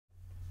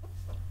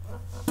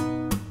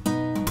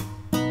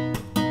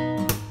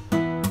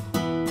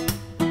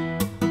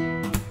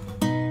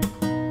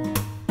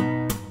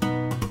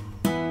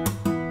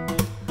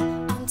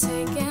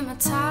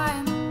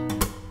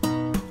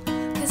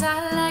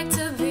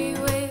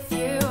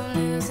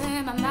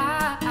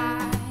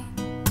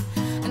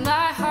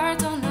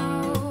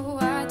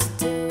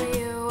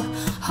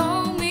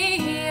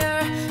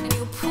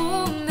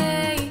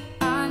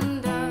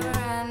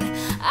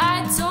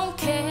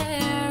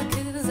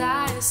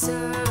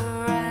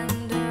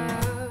surrender.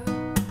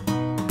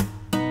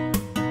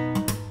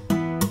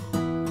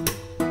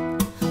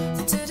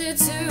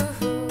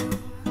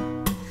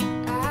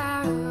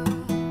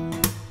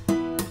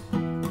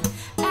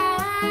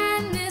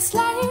 And this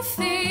life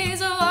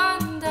is a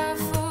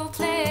wonderful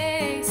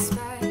place,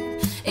 but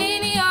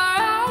in your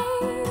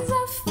eyes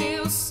I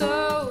feel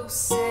so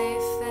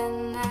safe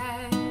and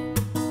nice.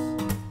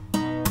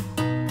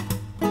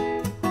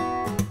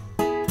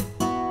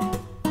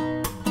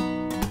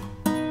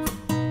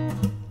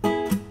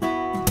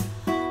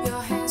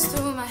 Your hands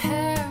through my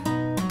hair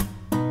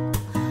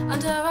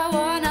under a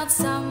worn-out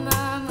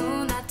summer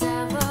moon, that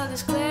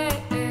devilish glare.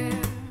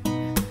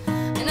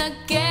 And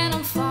again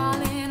I'm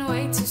falling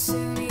way too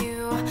soon.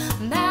 You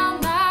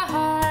melt my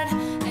heart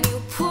and you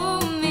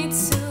pull me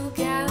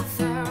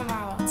together.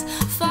 My world's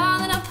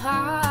falling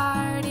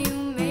apart. You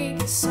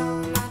make it so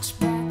much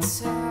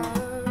better.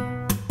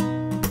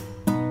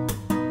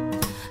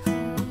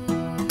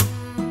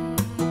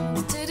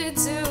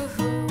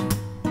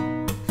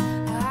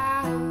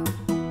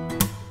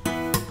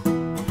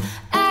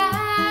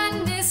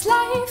 And this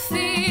life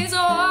is a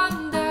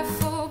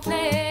wonderful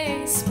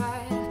place,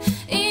 but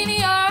in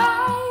your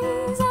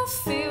eyes I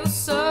feel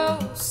so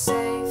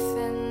safe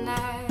and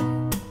nice.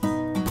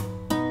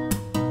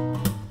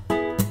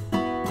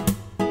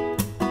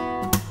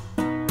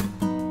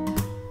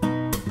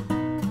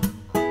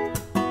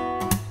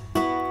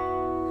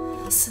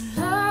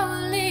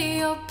 Slowly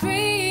you're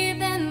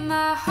breathing,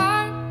 my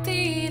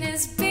heartbeat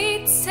is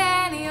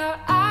beating. Your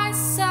eyes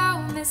so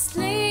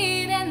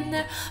misleading,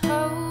 they're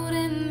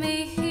holding me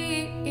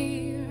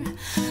here.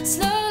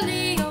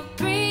 Slowly you're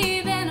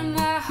breathing,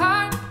 my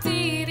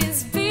heartbeat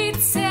is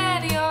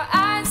beating. Your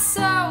eyes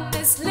so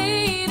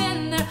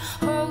misleading, they're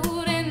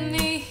holding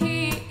me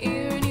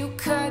here. And you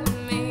cut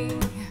me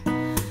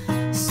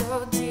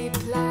so deep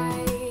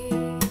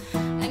like,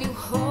 and you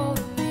hold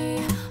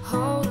me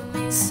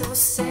so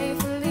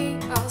safely,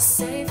 oh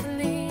safely.